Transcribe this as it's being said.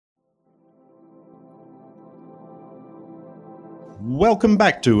Welcome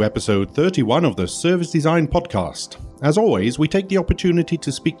back to episode 31 of the Service Design Podcast. As always, we take the opportunity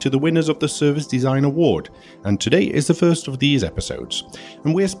to speak to the winners of the Service Design Award, and today is the first of these episodes.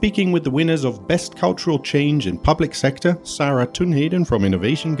 And we're speaking with the winners of Best Cultural Change in Public Sector, Sarah Tunheden from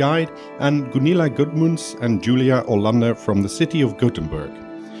Innovationguiden, and Gunilla Gudmunds and Julia Olander from the city of Gothenburg.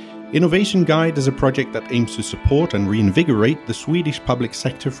 Innovationguiden is a project that aims to support and reinvigorate the Swedish public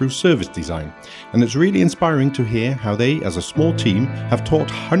sector through service design, and it's really inspiring to hear how they, as a small team, have taught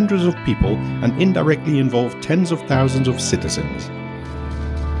hundreds of people and indirectly involved tens of thousands of citizens.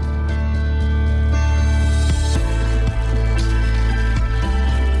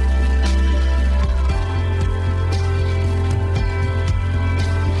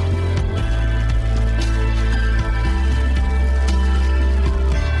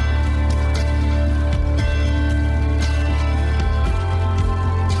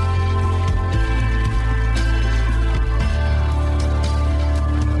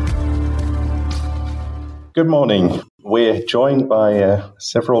 Good morning. We're joined by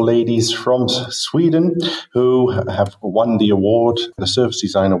several ladies from Sweden who have won the award, the Service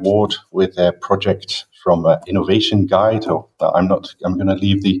Design Award, with their project from Innovationguiden. I'm going to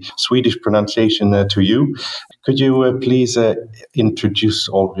leave the Swedish pronunciation to you. Could you please introduce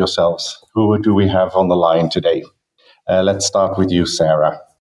all of yourselves? Who do we have on the line today? Let's start with you, Sarah.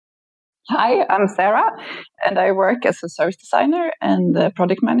 Hi, I'm Sarah, and I work as a service designer and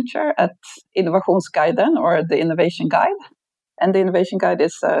project manager at Innovationsguiden, or the Innovation Guide. And the Innovation Guide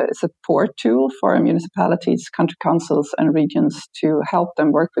is a support tool for municipalities, country councils, and regions to help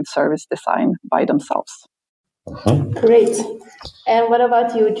them work with service design by themselves. Great. And what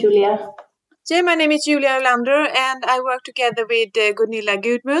about you, Julia? Yeah, my name is Julia Olander, and I work together with Gunilla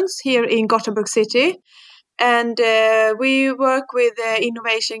Gudmunds here in Gothenburg City. And we work with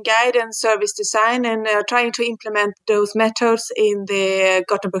Innovationguiden and service design and trying to implement those methods in the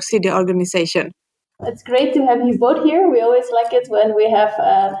Gothenburg City organization. It's great to have you both here. We always like it when we have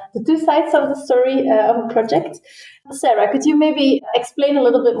the two sides of the story of a project. Sarah, could you maybe explain a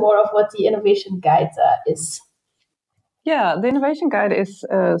little bit more of what the Innovation Guide is? Yeah, the Innovation Guide is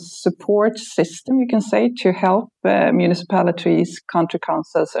a support system, you can say, to help municipalities, country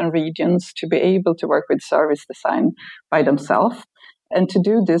councils, and regions to be able to work with service design by themselves. And to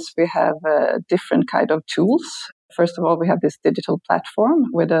do this, we have different kind of tools. First of all, we have this digital platform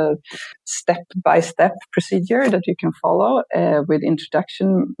with a step-by-step procedure that you can follow with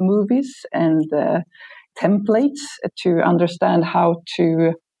introduction movies and templates to understand how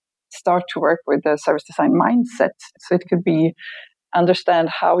to start to work with the service design mindset. So it could be understand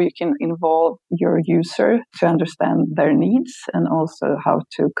how you can involve your user to understand their needs and also how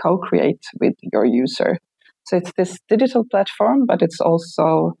to co-create with your user. So it's this digital platform, but it's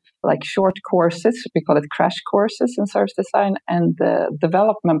also like short courses. We call it crash courses in service design, and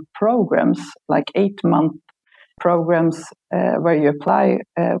development programs, like 8-month programs where you apply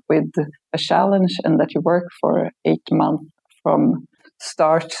with a challenge and that you work for 8 months from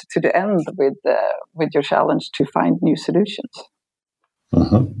start to the end with your challenge to find new solutions.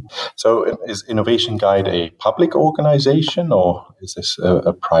 Mm-hmm. So is Innovationguiden a public organization, or is this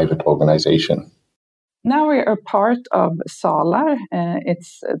a private organization? Now we are part of SALAR.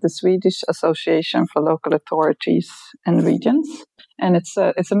 It's the Swedish Association for Local Authorities and Regions. And it's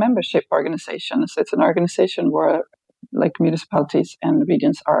a membership organization. So it's an organization where like municipalities and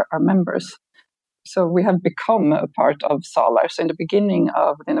regions are members. So we have become a part of SALAR. So in the beginning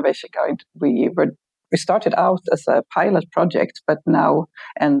of the Innovation Guide, we started out as a pilot project, but now,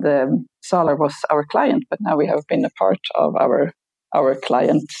 and SALAR was our client, but now we have been a part of our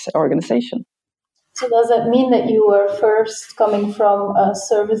client organization. So does that mean that you were first coming from a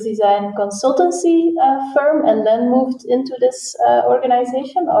service design consultancy firm and then moved into this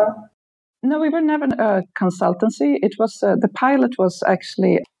organization, or? No, we were never a consultancy. It was the pilot was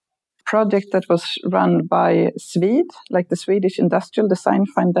actually project that was run by SWED, like the Swedish Industrial Design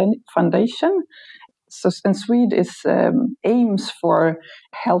Foundation. So, and SWED aims for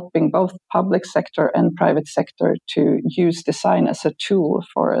helping both public sector and private sector to use design as a tool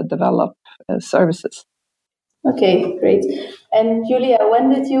for develop services. Okay, great. And Julia, when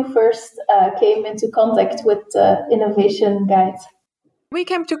did you first came into contact with Innovationguiden? We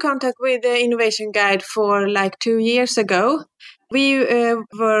came to contact with the Innovationguiden for like 2 years ago. We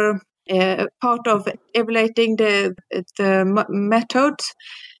were part of evaluating the methods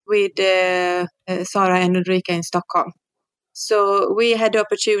with Sara and Ulrika in Stockholm. So we had the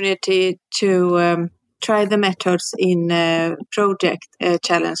opportunity to try the methods in a project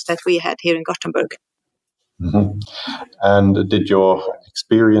challenge that we had here in Gothenburg. Mm-hmm. And did your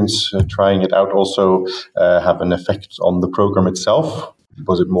experience trying it out also have an effect on the program itself?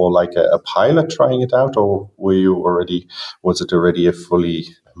 Was it more like a pilot trying it out, or was it already a fully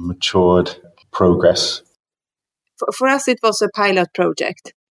matured progress? For us, it was a pilot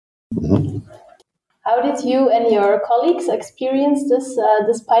project. Mm-hmm. How did you and your colleagues experience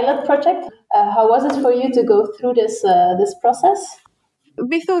this pilot project? How was it for you to go through this process?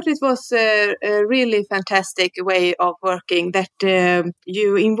 We thought it was a really fantastic way of working, that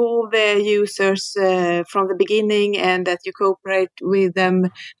you involve the users from the beginning and that you cooperate with them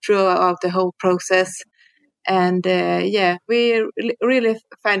throughout the whole process. And we really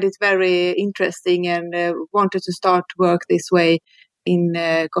find it very interesting and wanted to start work this way in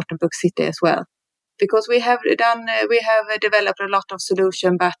Gothenburg City as well. Because we have developed a lot of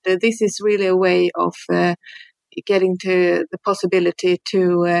solution, but this is really a way of getting to the possibility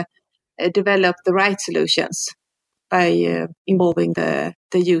to develop the right solutions by involving the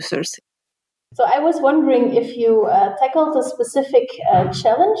users. So I was wondering if you tackled a specific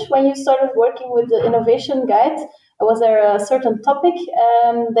challenge when you started working with the Innovation Guide. Was there a certain topic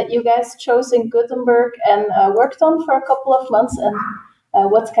that you guys chose in Gothenburg and worked on for a couple of months? And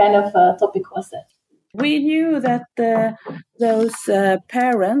what kind of topic was that? We knew that those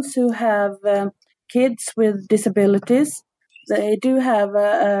parents who have kids with disabilities, they do have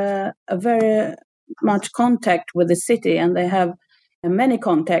a very much contact with the city, and they have many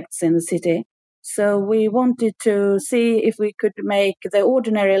contacts in the city. So we wanted to see if we could make the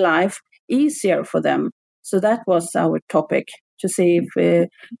ordinary life easier for them. So that was our topic, to see if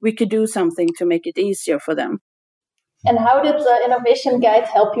we could do something to make it easier for them. And how did the Innovation Guide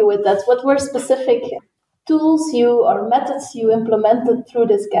help you with that? What were specific tools or methods you implemented through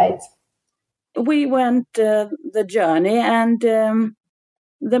this guide? We went the journey, and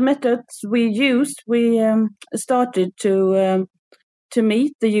the methods we used, we started to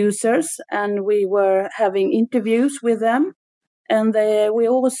meet the users, and we were having interviews with them, and we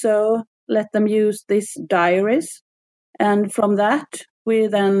also let them use these diaries, and from that we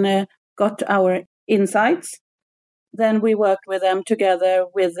then got our insights. Then we worked with them together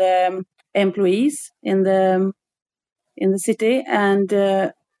with employees in the city,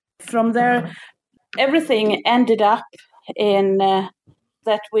 and from there everything ended up in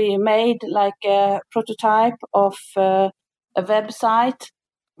that we made like a prototype of a website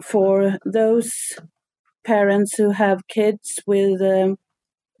for those parents who have kids with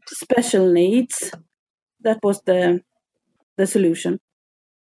special needs. That was the solution.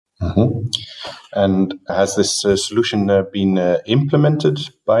 Mm-hmm. And has this solution been implemented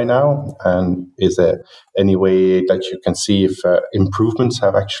by now? And is there any way that you can see if improvements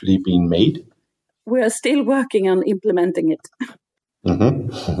have actually been made? We are still working on implementing it.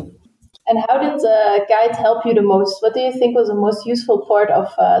 Mm-hmm. And how did the guide help you the most? What do you think was the most useful part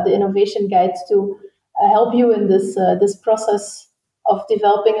of the Innovation Guide to help you in this process of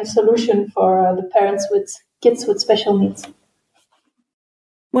developing a solution for the parents with kids with special needs?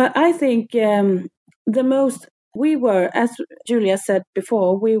 Well, I think we were, as Julia said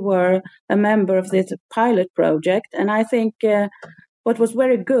before, we were a member of this pilot project. And I think what was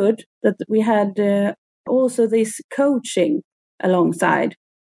very good that we had also this coaching alongside.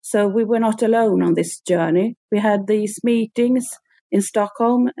 So we were not alone on this journey. We had these meetings in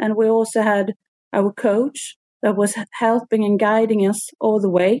Stockholm, and we also had our coach that was helping and guiding us all the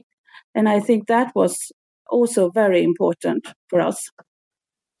way. And I think that was also very important for us.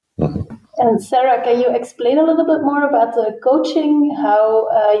 Mm-hmm. And Sarah, can you explain a little bit more about the coaching, how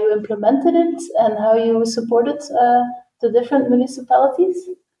you implemented it and how you supported the different municipalities?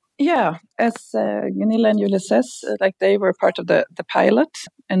 Yeah, as Gunilla and Julia says, like they were part of the pilot,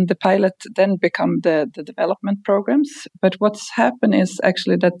 and the pilot then become the development programs. But what's happened is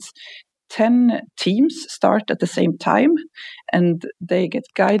actually that 10 teams start at the same time, and they get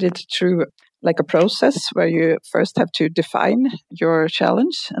guided through like a process where you first have to define your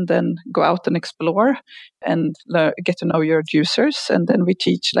challenge and then go out and explore and get to know your users. And then we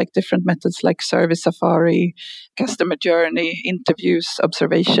teach like different methods like service safari, customer journey, interviews,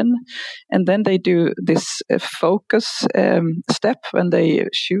 observation. And then they do this focus step when they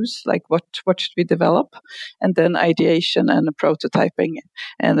choose like what should we develop, and then ideation and prototyping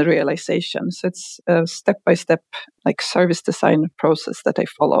and realization. So it's a step-by-step like service design process that I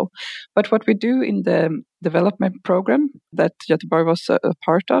follow. But what we do in the development program that Göteborg was a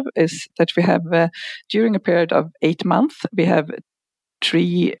part of is that we have, during a period of 8 months, we have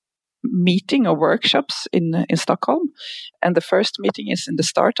 3 meeting or workshops in Stockholm, and the first meeting is in the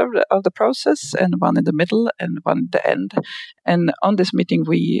start of the process, and one in the middle, and one at the end. And on this meeting,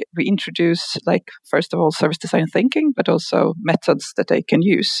 we introduce, like, first of all, service design thinking, but also methods that they can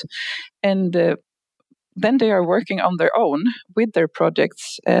use, and then they are working on their own with their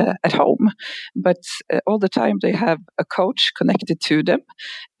projects at home. But all the time they have a coach connected to them,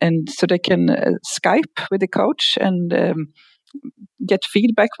 and so they can Skype with the coach and get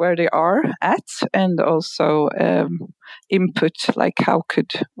feedback where they are at, and also input, like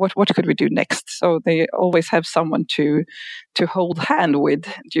what could we do next. So they always have someone to hold hand with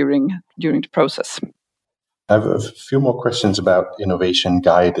during the process. I have a few more questions about Innovation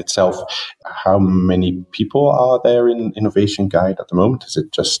Guide itself. How many people are there in Innovation Guide at the moment? Is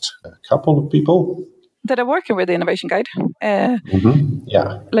it just a couple of people that are working with the Innovation Guide?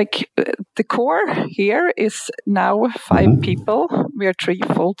 Yeah. Like the core here is now 5 people. We are 3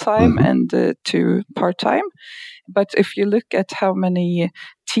 full-time and 2 part-time. But if you look at how many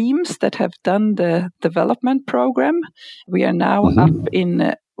teams that have done the development program, we are now up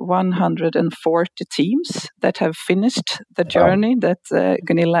in 140 teams that have finished the journey that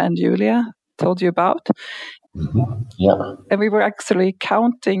Gunilla and Julia told you about. Yeah. And we were actually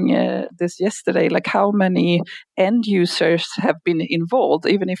counting this yesterday, like how many end users have been involved,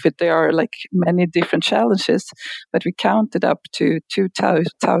 even if there are like many different challenges. But we counted up to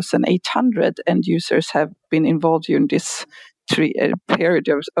 2,800 end users have been involved during this period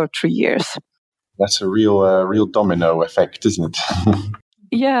of 3 years. That's a real domino effect, isn't it?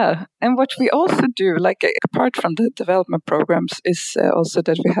 Yeah, and what we also do, like apart from the development programs, is also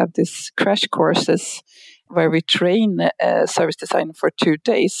that we have these crash courses where we train service design for 2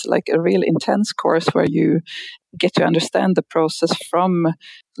 days, like a real intense course where you get to understand the process from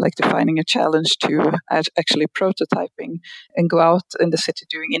like defining a challenge to actually prototyping, and go out in the city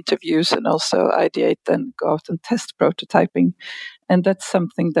doing interviews and also ideate and go out and test prototyping. And that's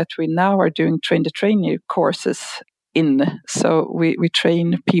something that we now are doing train-the-trainer courses in. So we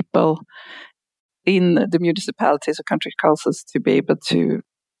train people in the municipalities or country councils to be able to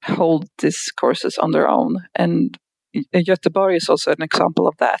hold these courses on their own. And Göteborg is also an example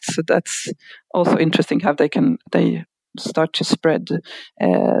of that. So that's also interesting how they start to spread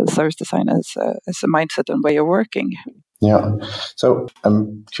service design as a mindset and way of working. Yeah. So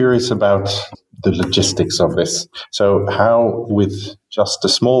I'm curious about the logistics of this. So how, with just a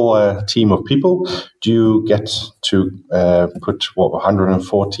small team of people, do you get to put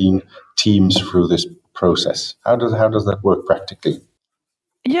 114 teams through this process? How does that work practically?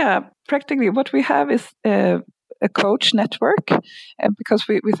 Yeah, practically what we have is a coach network, because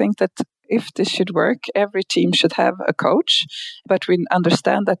we think that if this should work, every team should have a coach. But we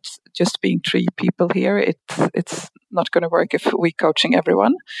understand that just being 3 people here, it's not going to work if we're coaching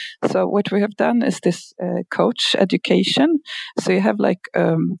everyone. So what we have done is this coach education. So you have like,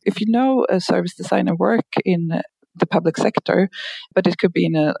 if you know a service designer work in the public sector, but it could be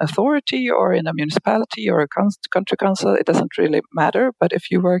in an authority or in a municipality or a country council, it doesn't really matter. But if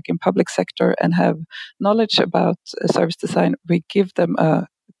you work in public sector and have knowledge about service design, we give them a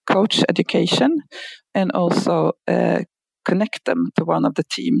coach education and also connect them to one of the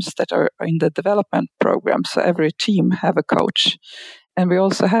teams that are in the development program. So every team have a coach. And we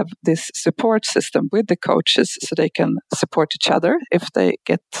also have this support system with the coaches so they can support each other if they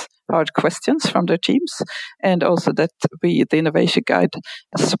get hard questions from their teams. And also that we, the Innovation Guide,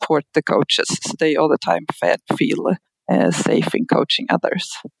 support the coaches so they all the time feel safe in coaching others.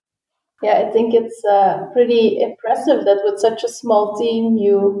 Yeah, I think it's pretty impressive that with such a small team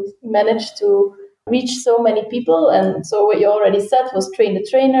you managed to reach so many people. And so what you already said was train the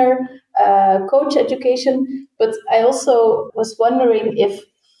trainer, coach education. But I also was wondering if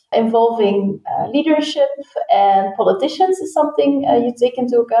involving leadership and politicians is something you take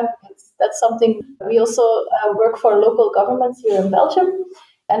into account. That's something we also work for local governments here in Belgium.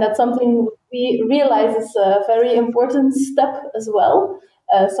 And that's something we realize is a very important step as well.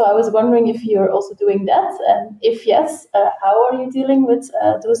 So I was wondering if you're also doing that, and if yes, how are you dealing with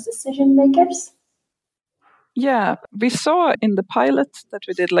those decision makers? Yeah, we saw in the pilot that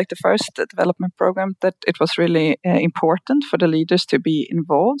we did, like the first development program, that it was really important for the leaders to be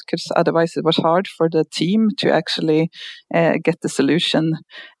involved, because otherwise it was hard for the team to actually get the solution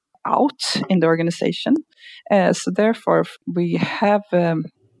out in the organization. So therefore, we have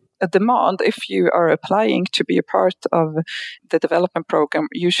a demand. If you are applying to be a part of the development program,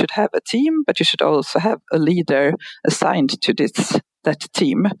 you should have a team, but you should also have a leader assigned to that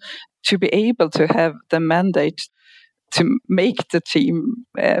team to be able to have the mandate to make the team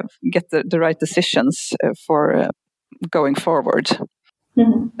get the right decisions for going forward.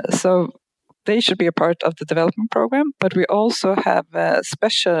 Mm-hmm. So they should be a part of the development program, but we also have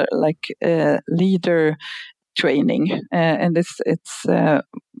special leader training, and it's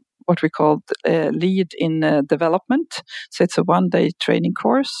what we call lead in development. So it's a one-day training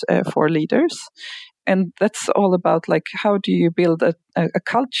course for leaders. And that's all about how do you build a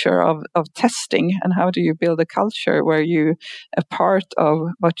culture of testing, and how do you build a culture where a part of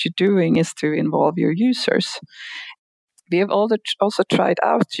what you're doing is to involve your users. We have also tried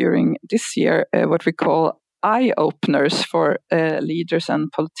out during this year what we call eye openers for leaders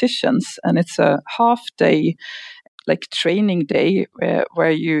and politicians, and it's a half-day training day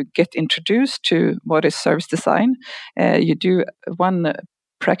where you get introduced to what is service design. You do one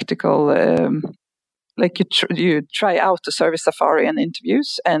practical. You try out the service safari and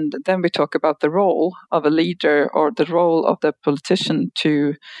interviews, and then we talk about the role of a leader or the role of the politician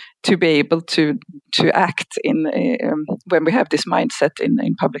to be able to act in when we have this mindset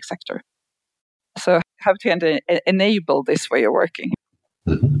in public sector. So how to enable this way of working.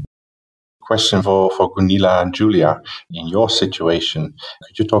 Mm-hmm. Question for Gunilla and Julia. In your situation,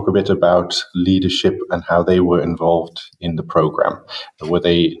 could you talk a bit about leadership and how they were involved in the program? Were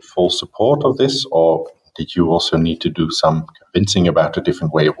they full support of this, or did you also need to do some convincing about a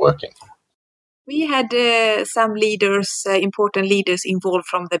different way of working? We had some leaders, important leaders involved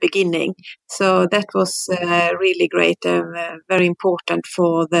from the beginning. So that was really great, very important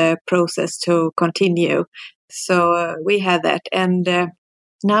for the process to continue. So we had that. And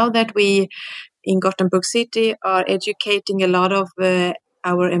now that we in Gothenburg City are educating a lot of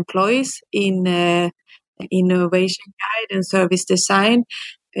our employees in Innovation Guide and service design,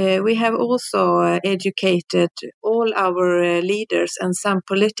 we have also educated all our leaders and some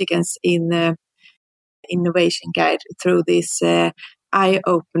politicians in Innovation Guide through this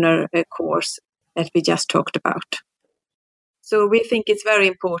eye-opener course that we just talked about. So we think it's very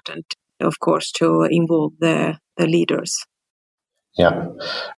important, of course, to involve the leaders. Yeah.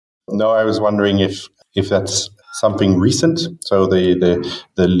 No, I was wondering if that's something recent. So the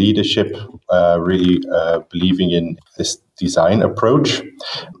leadership really believing in this design approach,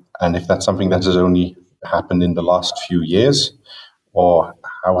 and if that's something that has only happened in the last few years, or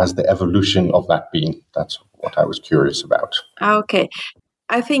how has the evolution of that been? That's what I was curious about. Okay.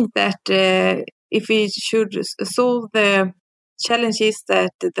 I think that if we should solve the challenges that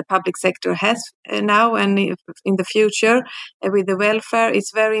the public sector has now and in the future with the welfare,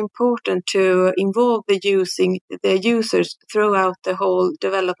 it's very important to involve the users throughout the whole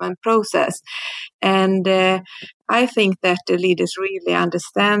development process. And I think that the leaders really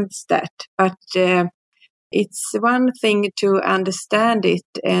understand that. But it's one thing to understand it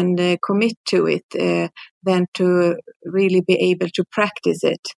and commit to it than to really be able to practice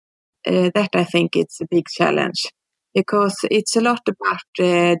it. That I think it's a big challenge, because it's a lot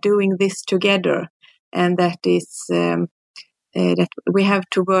about doing this together, and that is that we have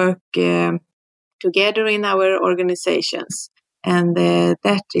to work together in our organizations, and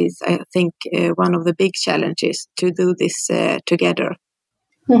that is, I think, one of the big challenges, to do this together.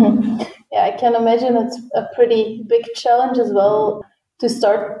 Mm-hmm. Yeah, I can imagine it's a pretty big challenge as well to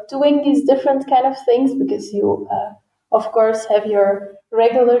start doing these different kind of things, because you, of course, have your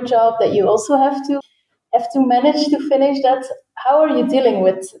regular job that you also have to manage to finish that. How are you dealing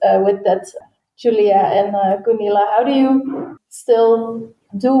with that, Julia and Gunilla? How do you still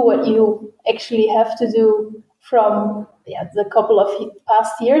do what you actually have to do from the couple of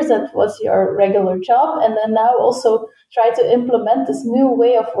past years that was your regular job, and then now also try to implement this new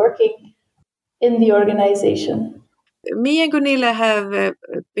way of working in the organization? Me and Gunilla have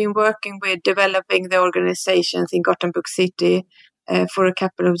been working with developing the organizations in Gothenburg City for a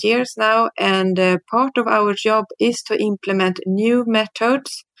couple of years now, and part of our job is to implement new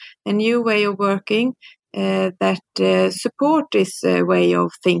methods, a new way of working that support this way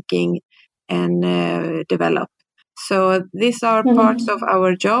of thinking and develop. So these are parts of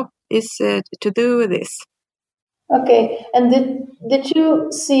our job, is to do this. Okay, and did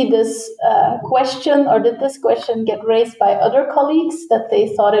you see this question, or did this question get raised by other colleagues, that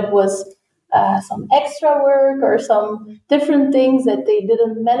they thought it was some extra work or some different things that they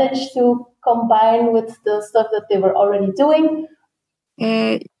didn't manage to combine with the stuff that they were already doing?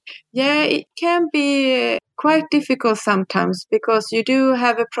 Yeah, it can be quite difficult sometimes, because you do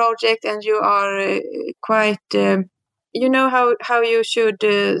have a project and you are quite... you know how you should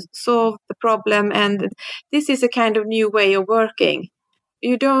solve the problem, and this is a kind of new way of working.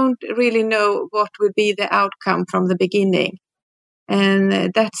 You don't really know what will be the outcome from the beginning,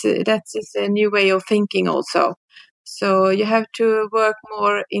 and that's a new way of thinking also. So you have to work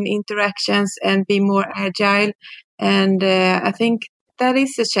more in interactions and be more agile, and I think that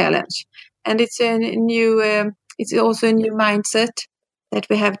is a challenge, and it's a new. It's also a new mindset that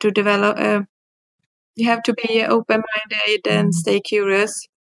we have to develop. You have to be open-minded and stay curious,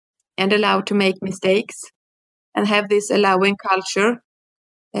 and allowed to make mistakes, and have this allowing culture.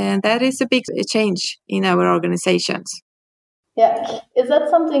 And that is a big change in our organizations. Yeah. Is that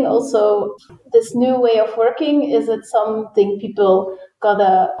something also, this new way of working, is it something people got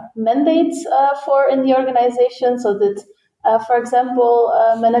a mandate for in the organization? So that, for example,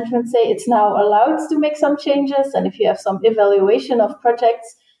 management say it's now allowed to make some changes. And if you have some evaluation of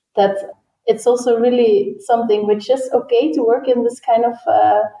projects, that it's also really something which is okay to work in this kind of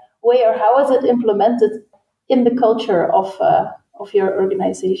way, or how is it implemented in the culture of your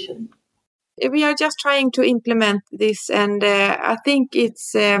organization? We are just trying to implement this, and I think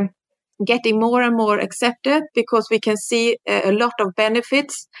it's getting more and more accepted because we can see a lot of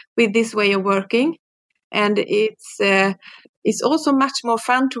benefits with this way of working, and it's also much more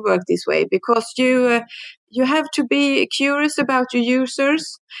fun to work this way because you have to be curious about your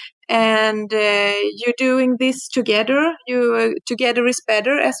users, and you're doing this together. Together is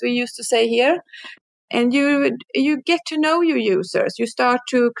better, as we used to say here. And you get to know your users. You start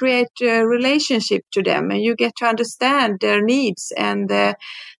to create a relationship to them, and you get to understand their needs. And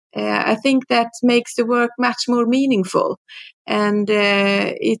I think that makes the work much more meaningful. And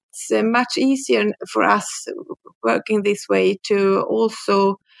it's much easier for us working this way to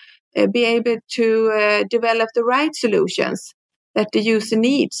also be able to develop the right solutions that the user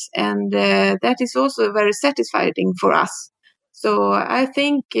needs. And that is also very satisfying for us. So I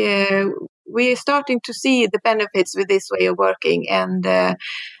think we're starting to see the benefits with this way of working, and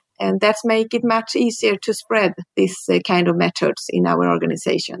that's make it much easier to spread this kind of methods in our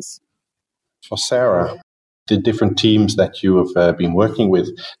organizations. For Sarah, the different teams that you have been working with,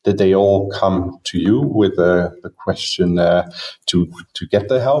 did they all come to you with the question to get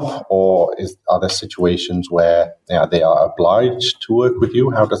the help, or are there situations where they are obliged to work with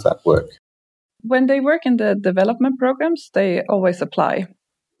you? How does that work? When they work in the development programs, they always apply.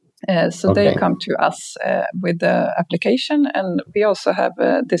 So they come to us with the application, and we also have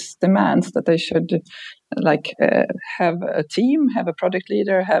this demands that they should have a team, have a project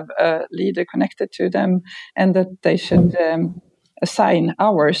leader, have a leader connected to them, and that they should assign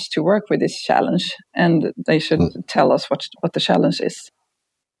hours to work with this challenge, and they should tell us what the challenge is.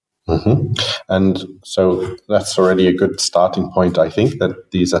 Mm-hmm. And so that's already a good starting point, I think, that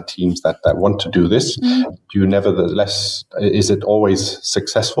these are teams that want to do this. Mm-hmm. Do you nevertheless, is it always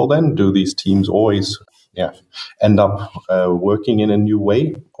successful then? Do these teams always end up working in a new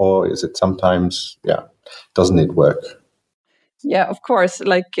way? Or is it sometimes, doesn't it work? Yeah, of course.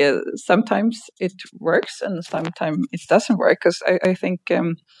 Sometimes it works and sometimes it doesn't work. Because I think,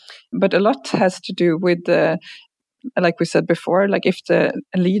 but a lot has to do with like we said before, if the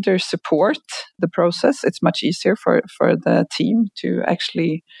leaders support the process, it's much easier for the team to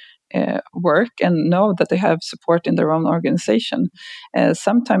actually work and know that they have support in their own organization.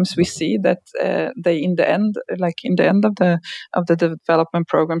 Sometimes we see that they, in the end of the development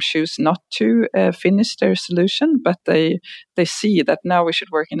program, choose not to finish their solution, but they see that now we should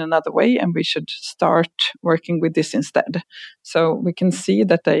work in another way and we should start working with this instead. So we can see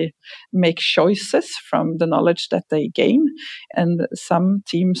that they make choices from the knowledge that they gain, and some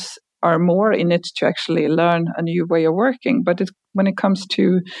teams are more in it to actually learn a new way of working. But when it comes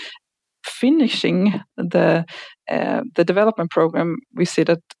to finishing the development program, we see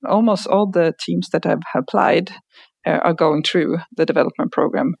that almost all the teams that have applied are going through the development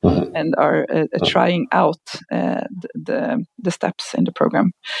program and are trying out the steps in the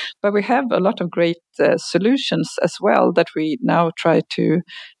program. But we have a lot of great solutions as well that we now try to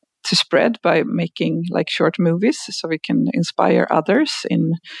spread by making short movies, so we can inspire others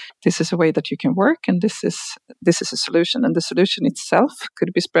in this is a way that you can work, and this is a solution, and the solution itself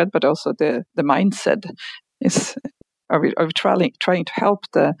could be spread, but also the mindset is are we trying to help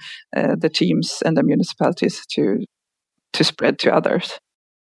the teams and the municipalities to spread to others.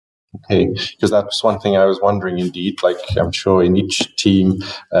 Okay, because that's one thing I was wondering indeed. I'm sure in each team,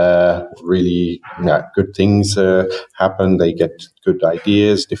 really good things happen. They get good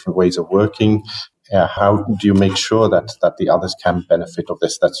ideas, different ways of working. How do you make sure that the others can benefit of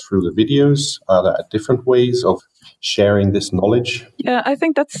this? That's through the videos. Are there different ways of sharing this knowledge? Yeah, I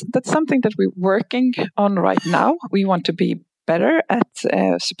think that's something that we're working on right now. We want to be better at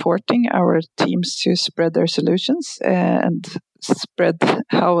supporting our teams to spread their solutions, and spread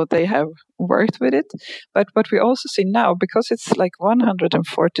how they have worked with it. But what we also see now, because it's like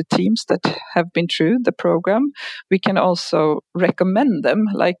 140 teams that have been through the program, we can also recommend them.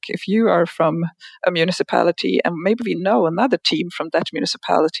 Like if you are from a municipality and maybe we know another team from that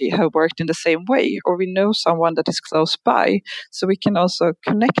municipality have worked in the same way, or we know someone that is close by, so we can also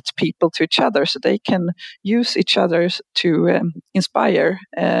connect people to each other so they can use each other to inspire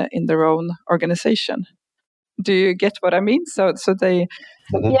in their own organization. Do you get what I mean? So they.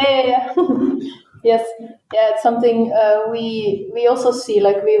 Yeah. Yes, yeah. It's something we also see.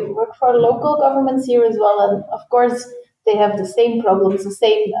 Like we work for local governments here as well, and of course they have the same problems, the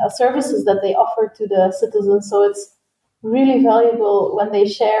same services that they offer to the citizens. So it's really valuable when they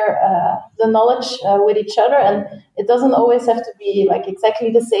share the knowledge with each other, and it doesn't always have to be like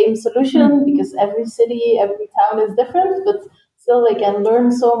exactly the same solution because every city, every town is different. But still, they can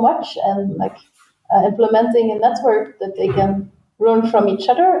learn so much, and like implementing a network that they can learn from each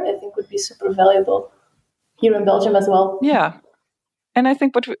other, I think would be super valuable here in Belgium as well. Yeah. And I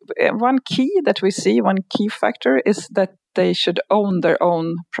think one key factor is that they should own their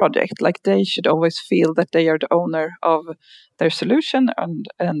own project. Like they should always feel that they are the owner of their solution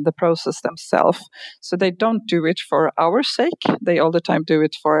and the process themselves. So they don't do it for our sake. They all the time do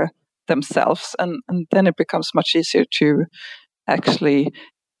it for themselves. And then it becomes much easier to actually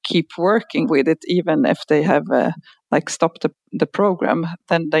keep working with it, even if they have stopped the program.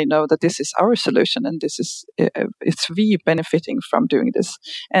 Then they know that this is our solution, and this is it's we benefiting from doing this.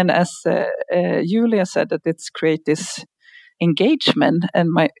 And as Julia said, that it's create this engagement, and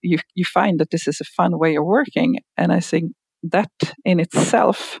you find that this is a fun way of working. And I think that in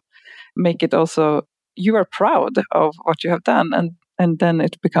itself make it also you are proud of what you have done, and then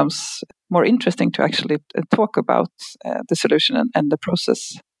it becomes more interesting to actually talk about the solution and the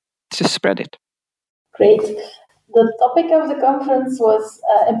process to spread it. Great. The topic of the conference was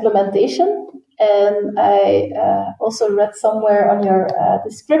implementation, and I also read somewhere on your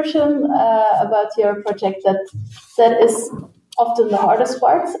description about your project that is often the hardest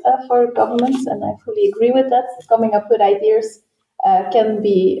part for governments, and I fully agree with that. Coming up with ideas can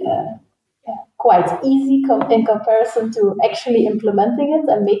be quite easy in comparison to actually implementing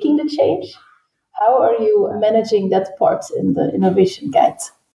it and making the change. How are you managing that part in the Innovation Guide?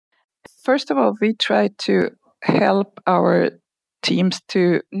 First of all, we try to help our teams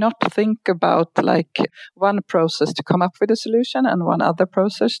to not think about like one process to come up with a solution and one other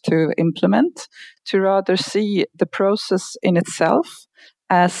process to implement, to rather see the process in itself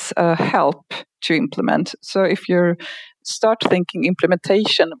as a help to implement. So if you start thinking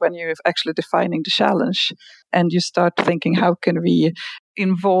implementation when you're actually defining the challenge, and you start thinking how can we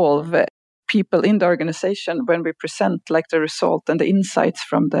involve people in the organization when we present like the result and the insights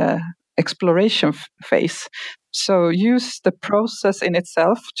from the exploration phase. So use the process in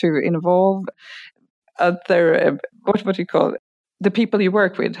itself to involve other, what do you call it? The people you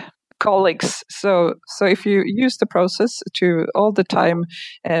work with, colleagues. So if you use the process to all the time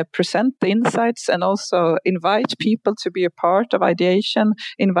present the insights and also invite people to be a part of ideation,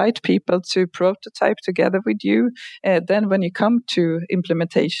 invite people to prototype together with you, then when you come to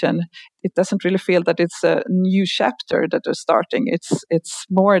implementation, it doesn't really feel that it's a new chapter that they're starting. It's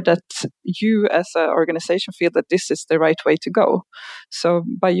more that you as an organization feel that this is the right way to go. So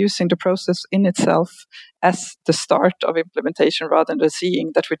by using the process in itself as the start of implementation rather than seeing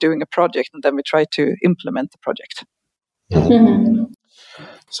that we're doing a project and then we try to implement the project. Mm-hmm.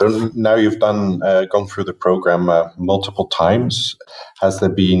 So now you've gone through the program multiple times. Has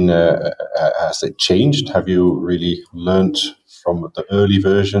it changed? Have you really learned from the early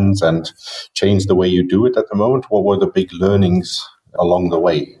versions and changed the way you do it at the moment? What were the big learnings along the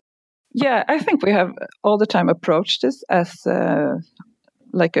way? Yeah, I think we have all the time approached this as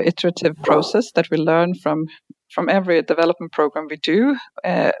like an iterative process that we learn from every development program we do.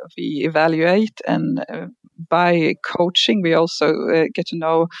 We evaluate, and by coaching, we also get to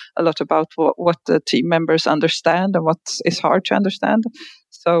know a lot about what the team members understand and what is hard to understand.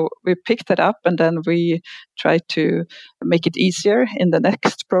 So we pick that up, and then we try to make it easier in the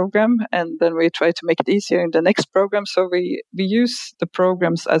next program, and then we try to make it easier in the next program. So we use the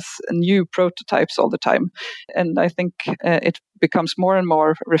programs as new prototypes all the time, and I think it becomes more and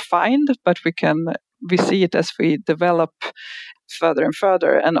more refined. But we see it as we develop further and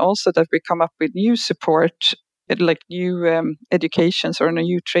further, and also that we come up with new support, like new educations or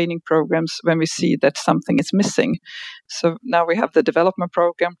new training programs when we see that something is missing. So now we have the development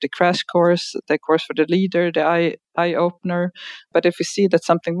program, the crash course, the course for the leader, the eye opener. But if we see that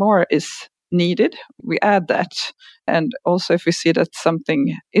something more is needed, we add that. And also if we see that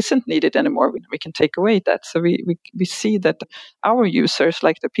something isn't needed anymore, we can take away that. So we see that our users,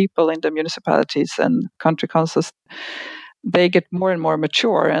 like the people in the municipalities and country councils, they get more and more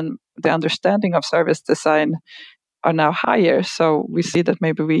mature, and the understanding of service design are now higher. So we see that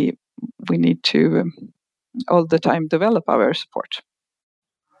maybe we need to all the time develop our support.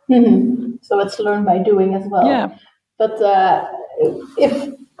 Mm-hmm. So it's learned by doing as well. Yeah. But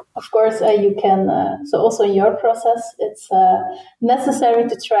if, of course, you can, so also in your process, it's necessary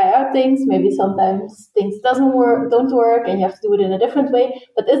to try out things. Maybe sometimes things don't work, and you have to do it in a different way.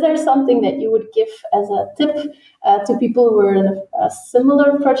 But is there something that you would give as a tip to people who are in a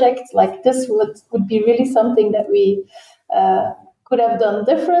similar project? Like this would be really something that we could have done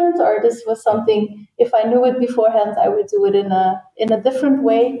different, or this was something, if I knew it beforehand, I would do it in a different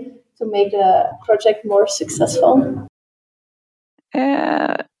way to make the project more successful?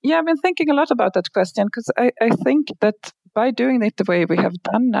 I've been thinking a lot about that question, because I think that by doing it the way we have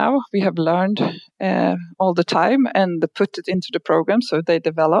done now, we have learned all the time and put it into the program so they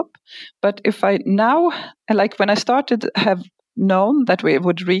develop. But if I now, like when I started, have known that we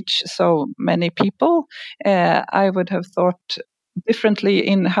would reach so many people, I would have thought differently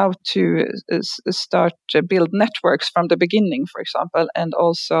in how to start build networks from the beginning, for example, and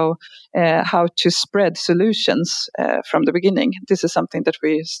also how to spread solutions from the beginning. This is something that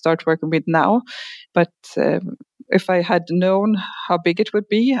we start working with now, but if I had known how big it would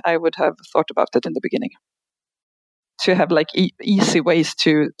be, I would have thought about it in the beginning, to have like easy ways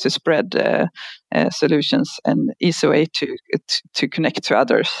to spread solutions and easy way to connect to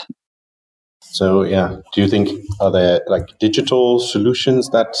others. So, do you think are there like digital solutions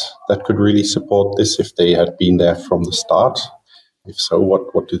that could really support this if they had been there from the start? If so,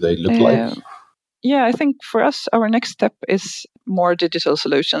 what do they look like? Yeah, I think for us, our next step is more digital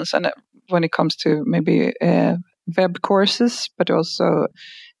solutions, and when it comes to maybe web courses, but also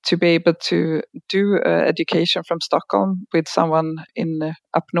to be able to do education from Stockholm with someone in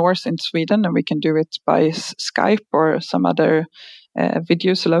up north in Sweden, and we can do it by Skype or some other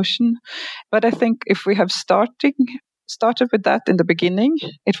video solution. But I think if we have started with that in the beginning,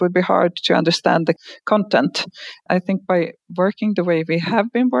 it would be hard to understand the content. I think by working the way we have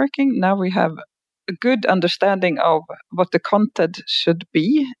been working, now we have a good understanding of what the content should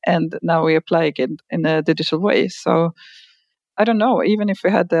be, and now we apply it in a digital way. So I don't know, even if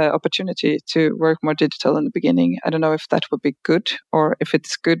we had the opportunity to work more digital in the beginning, I don't know if that would be good, or if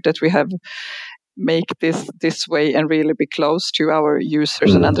it's good that we have make this way and really be close to our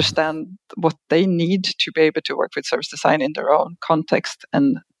users and understand what they need to be able to work with service design in their own context,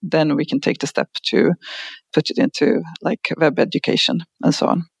 and then we can take the step to put it into like web education and so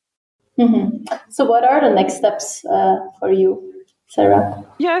on. Mm-hmm. So what are the next steps for you, Sarah?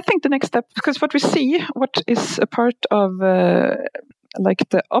 Yeah, I think the next step, because what we see, what is a part of like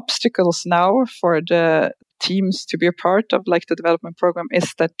the obstacles now for the teams to be a part of like the development program,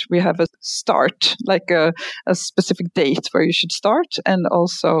 is that we have a start, like a specific date where you should start, and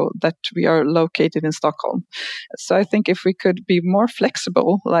also that we are located in Stockholm. So I think if we could be more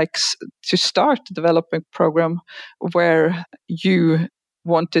flexible, like to start the development program where you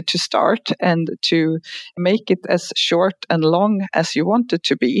wanted to start, and to make it as short and long as you want it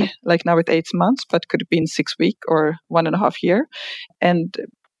to be, like now with 8 months, but could have been 6 weeks or 1.5 years, and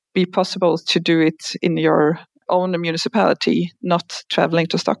be possible to do it in your own municipality, not traveling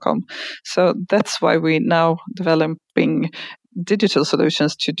to Stockholm. So that's why we now developing digital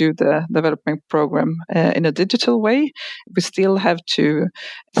solutions to do the development program in a digital way. We still have to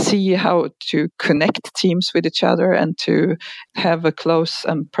see how to connect teams with each other and to have a close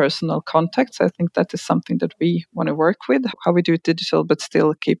and personal contact. So I think that is something that we want to work with, how we do it digital, but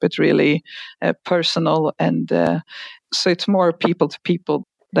still keep it really personal. And so it's more people to people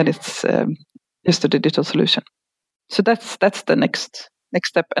than it's just a digital solution. So that's the next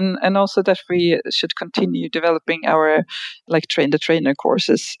step, and also that we should continue developing our like train the trainer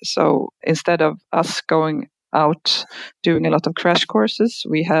courses. So instead of us going out doing a lot of crash courses,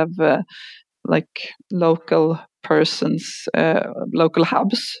 we have like local persons, local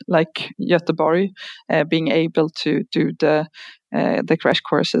hubs like Göteborg, being able to do the crash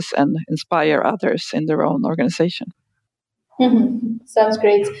courses and inspire others in their own organization. Mm-hmm. Sounds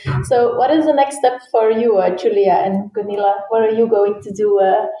great. So what is the next step for you, Julia and Gunilla? What are you going to do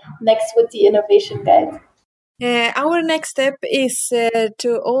next with the Innovation Guide? Our next step is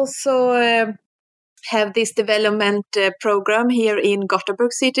to also have this development program here in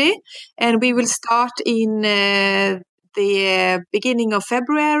Gothenburg City. And we will start in the beginning of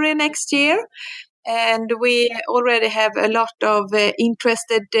February next year. And we already have a lot of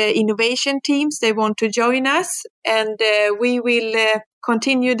interested innovation teams. They want to join us, and we will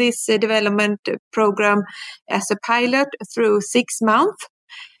continue this development program as a pilot through 6 months.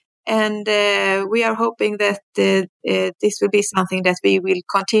 And we are hoping that this will be something that we will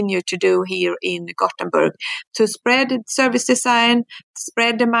continue to do here in Gothenburg to spread service design,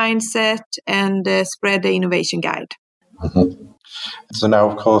 spread the mindset, and spread the innovation guide. Mm-hmm. So now,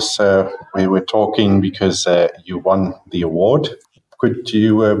 of course, we were talking because you won the award. Could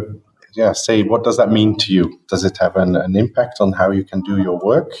you say, what does that mean to you? Does it have an impact on how you can do your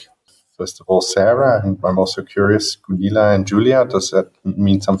work? First of all, Sarah, and I'm also curious, Gunilla and Julia, does that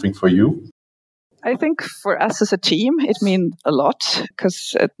mean something for you? I think for us as a team, it means a lot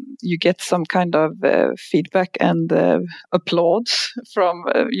because you get some kind of feedback and applause from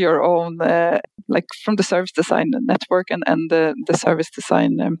your own, like from the service design network and the service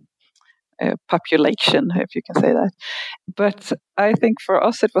design population, if you can say that. But I think for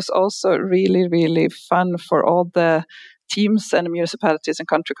us, it was also really, really fun for all the teams and municipalities and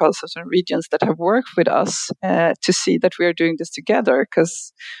country councils and regions that have worked with us to see that we are doing this together,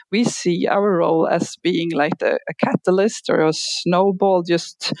 because we see our role as being like a catalyst or a snowball,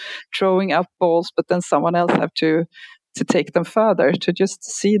 just throwing up balls, but then someone else have to take them further, to just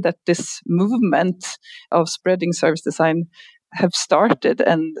see that this movement of spreading service design have started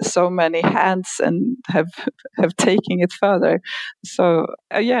and so many hands and have taken it further. So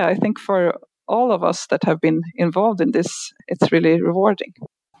I think for all of us that have been involved in this, it's really rewarding.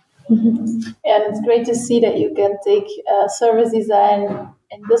 Mm-hmm. And it's great to see that you can take service design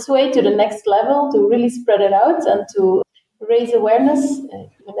in this way to the next level, to really spread it out and to raise awareness, even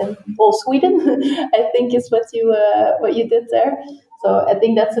in all Sweden, I think is what you did there. So I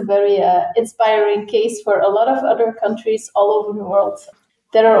think that's a very inspiring case for a lot of other countries all over the world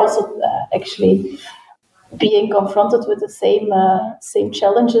that are also actually being confronted with the same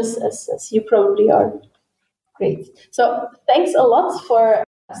challenges as you probably are. Great. So thanks a lot for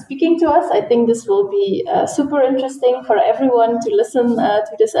speaking to us. I think this will be super interesting for everyone to listen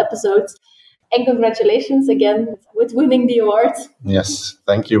to this episode. And congratulations again with winning the award. Yes,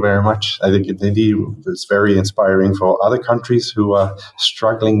 thank you very much. I think it indeed is very inspiring for other countries who are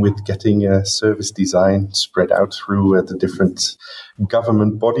struggling with getting service design spread out through the different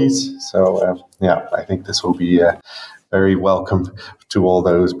government bodies. So, I think this will be very welcome to all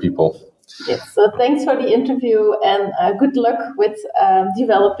those people. Yes, so thanks for the interview and good luck with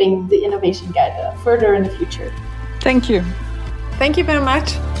developing the Innovation Guide further in the future. Thank you. Thank you very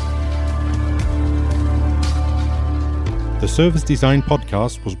much. The Service Design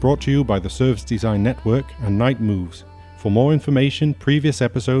Podcast was brought to you by the Service Design Network and Night Moves. For more information, previous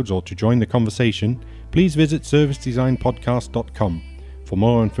episodes, or to join the conversation, please visit servicedesignpodcast.com. For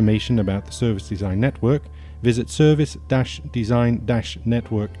more information about the Service Design Network, visit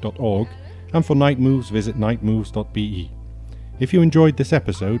service-design-network.org, and for Night Moves, visit nightmoves.be. If you enjoyed this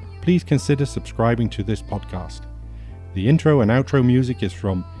episode, please consider subscribing to this podcast. The intro and outro music is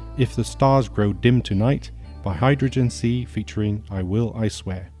from If the Stars Grow Dim Tonight by Hydrogen Sea featuring I Will, I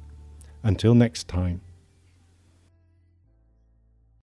Swear. Until next time.